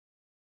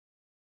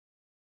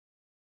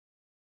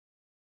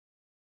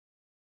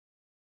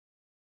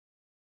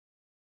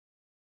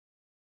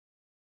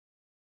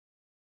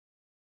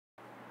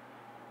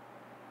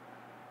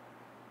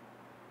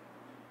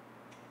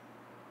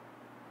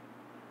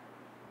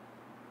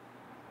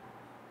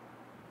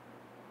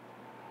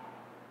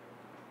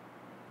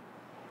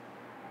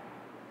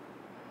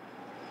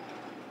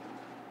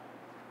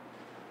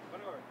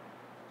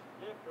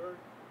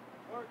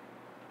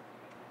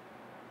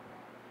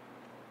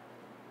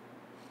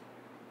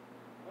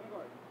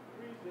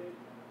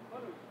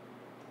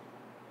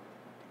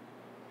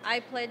I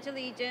pledge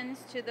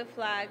allegiance to the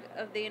flag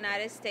of the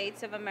United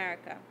States of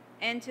America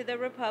and to the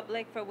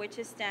republic for which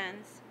it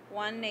stands,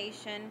 one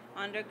nation,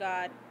 under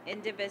God,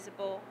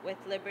 indivisible, with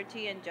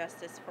liberty and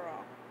justice for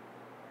all.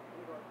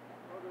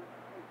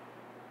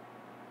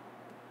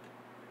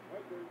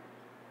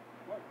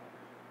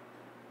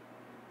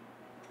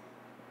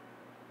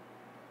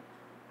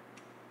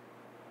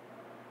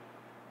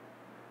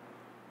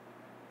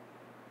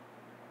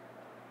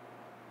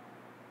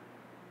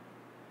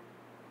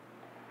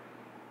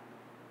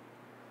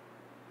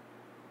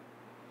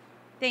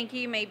 Thank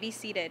you. You may be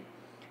seated.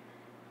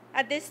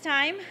 At this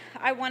time,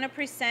 I want to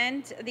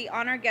present the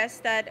honored guests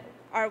that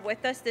are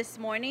with us this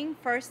morning.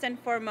 First and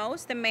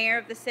foremost, the Mayor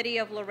of the City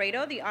of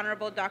Laredo, the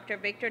Honorable Dr.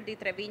 Victor D.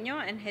 Trevino,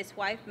 and his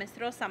wife, Ms.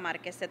 Rosa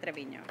Marquez de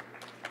Trevino.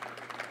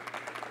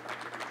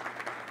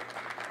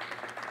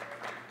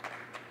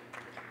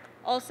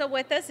 Also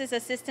with us is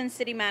Assistant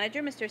City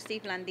Manager, Mr.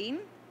 Steve Landin.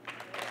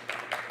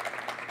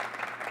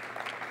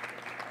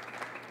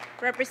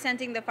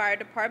 Representing the Fire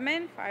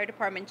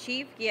Department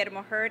Chief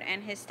Guillermo Hurd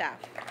and his staff.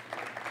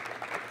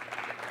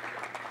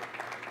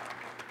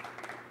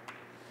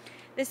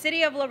 The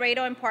City of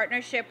Laredo, in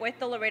partnership with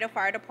the Laredo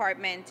Fire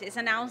Department, is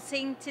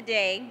announcing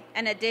today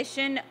an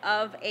addition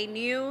of a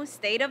new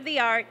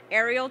state-of-the-art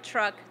aerial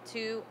truck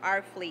to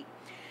our fleet.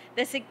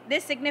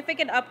 This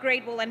significant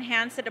upgrade will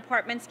enhance the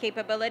department's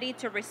capability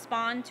to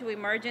respond to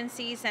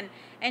emergencies and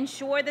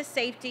ensure the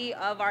safety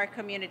of our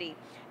community.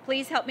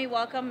 Please help me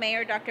welcome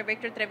Mayor Dr.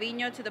 Victor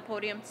Trevino to the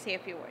podium to say a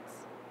few words.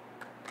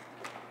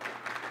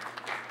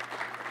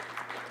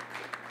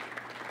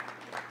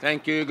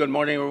 Thank you. Good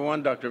morning,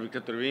 everyone. Dr.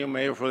 Victor Trevino,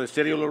 Mayor for the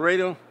City of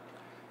Laredo.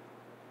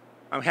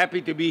 I'm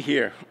happy to be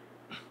here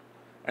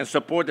and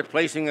support the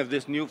placing of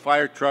this new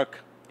fire truck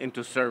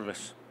into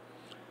service.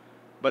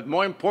 But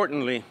more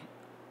importantly,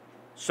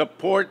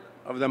 support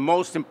of the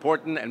most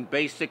important and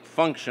basic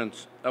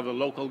functions of the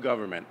local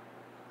government,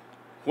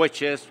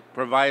 which is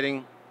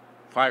providing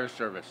fire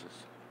services.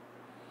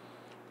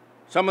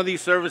 Some of these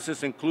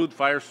services include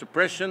fire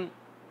suppression,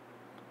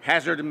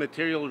 hazard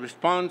material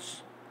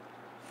response,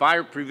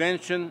 fire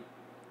prevention,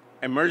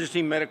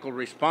 emergency medical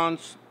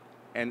response,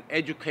 and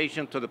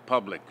education to the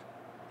public.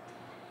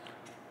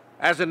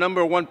 As the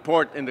 #1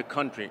 port in the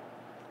country,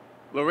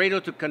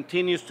 Laredo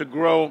continues to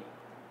grow,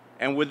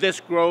 and with this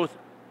growth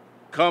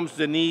comes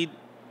the need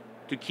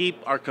to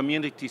keep our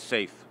community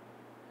safe,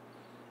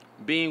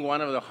 being one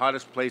of the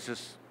hottest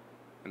places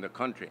in the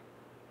country.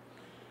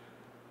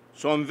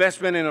 So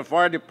investment in a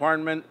fire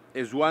department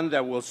is one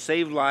that will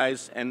save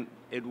lives, and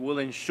it will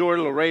ensure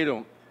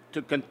Laredo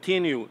to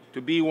continue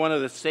to be one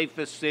of the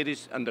safest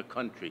cities in the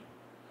country.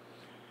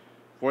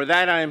 For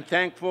that, I am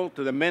thankful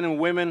to the men and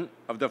women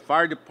of the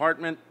fire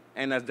department,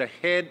 and as the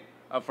head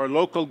of our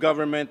local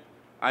government,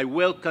 I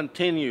will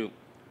continue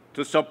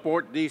to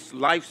support these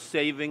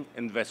life-saving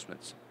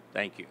investments.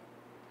 Thank you.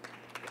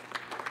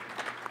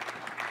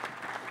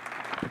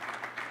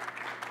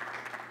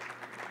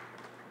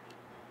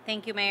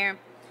 Thank you, Mayor.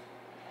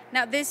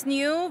 Now, this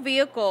new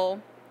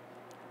vehicle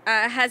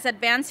has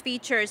advanced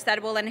features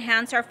that will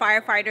enhance our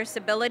firefighters'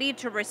 ability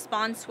to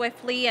respond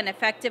swiftly and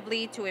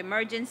effectively to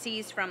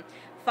emergencies, from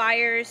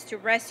fires to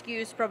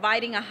rescues,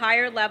 providing a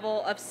higher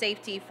level of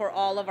safety for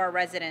all of our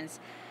residents.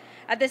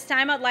 At this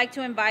time, I'd like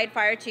to invite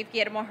Fire Chief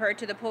Guillermo Hurd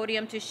to the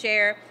podium to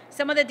share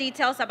some of the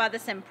details about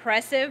this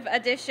impressive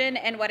addition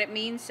and what it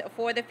means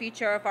for the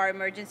future of our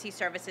emergency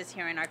services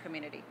here in our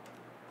community.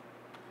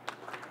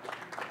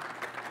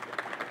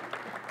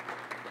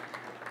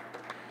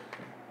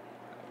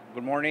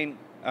 Good morning.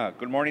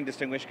 Good morning,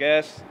 distinguished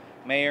guests,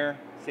 Mayor,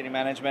 City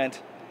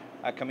Management,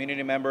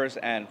 community members,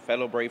 and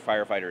fellow brave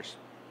firefighters.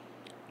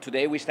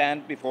 Today we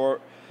stand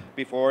before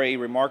a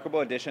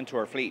remarkable addition to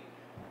our fleet,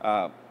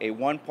 a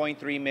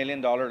 $1.3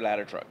 million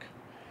ladder truck.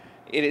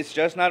 It is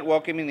just not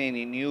welcoming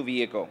a new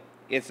vehicle.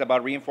 It's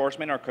about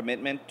reinforcement our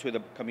commitment to the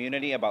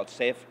community about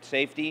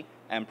safety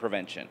and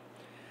prevention.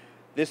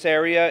 This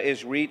area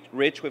is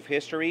rich with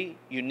history,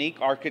 unique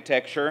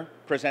architecture,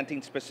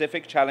 presenting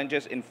specific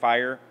challenges in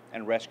fire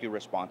and rescue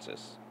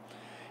responses.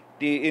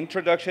 The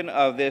introduction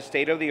of this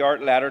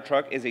state-of-the-art ladder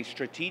truck is a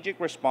strategic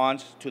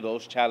response to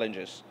those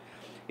challenges.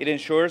 It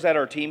ensures that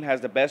our team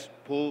has the best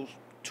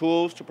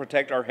tools to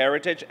protect our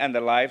heritage and the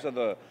lives of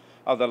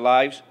the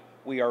lives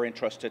we are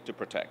entrusted to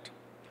protect.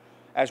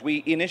 As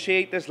we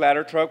initiate this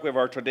ladder truck with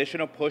our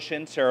traditional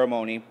push-in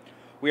ceremony,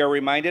 we are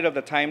reminded of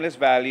the timeless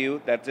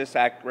value that this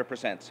act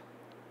represents: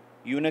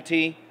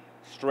 unity,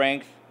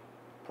 strength,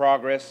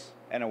 progress,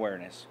 and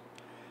awareness.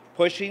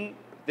 Pushing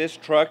this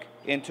truck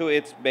into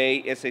its bay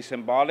is a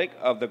symbolic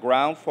of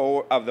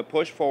the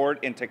push forward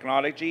in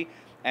technology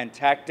and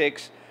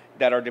tactics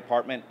that our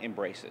department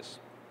embraces.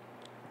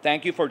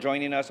 Thank you for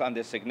joining us on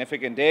this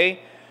significant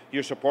day.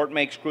 Your support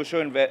makes crucial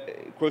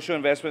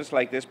investments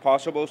like this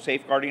possible,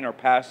 safeguarding our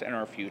past and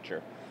our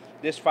future.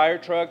 This fire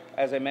truck,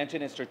 as I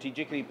mentioned, is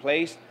strategically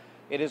placed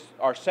It is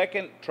our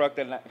second truck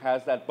that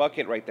has that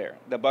bucket right there.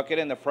 The bucket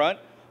in the front.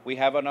 We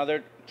have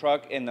another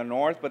truck in the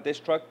north, but this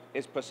truck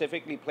is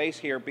specifically placed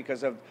here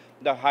because of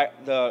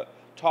the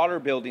taller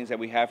buildings that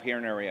we have here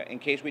in the area. In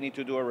case we need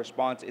to do a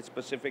response, it's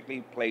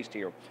specifically placed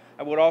here.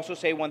 I would also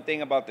say one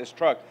thing about this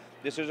truck.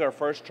 This is our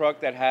first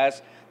truck that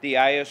has the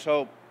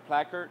ISO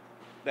placard,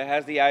 that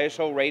has the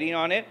ISO rating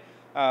on it,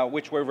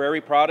 which we're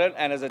very proud of.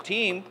 And as a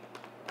team,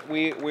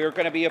 we're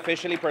going to be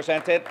officially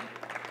presented,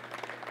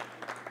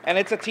 and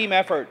it's a team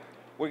effort.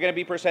 We're going to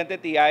be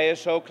presented the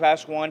ISO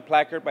Class 1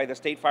 placard by the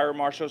State Fire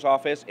Marshal's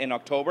Office in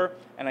October.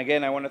 And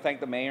again, I want to thank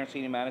the mayor and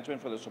senior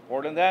management for the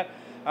support on that.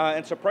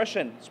 And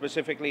Suppression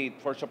specifically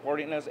for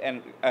supporting us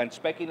and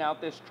speccing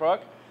out this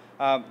truck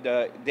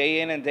the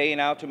day in and day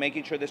out to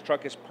making sure this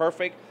truck is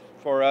perfect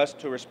for us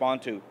to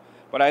respond to.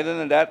 But other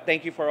than that,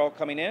 thank you for all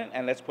coming in,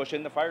 and let's push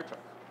in the fire truck.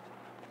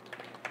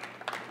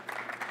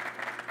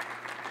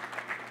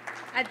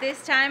 At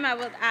this time, I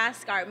will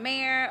ask our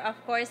mayor, of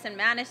course, and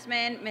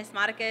management, Ms.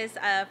 Marquez,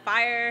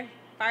 fire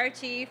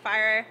chief,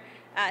 fire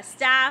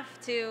staff,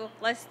 to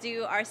let's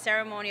do our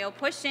ceremonial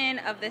push-in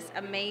of this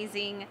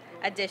amazing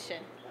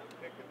addition.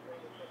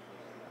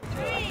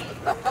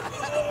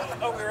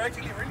 Oh, we're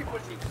actually really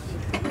pushing.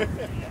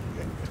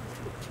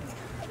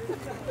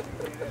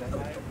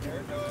 There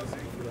it goes.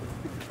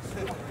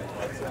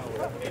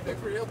 Hey,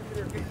 thanks for helping me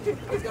there.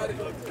 I got it.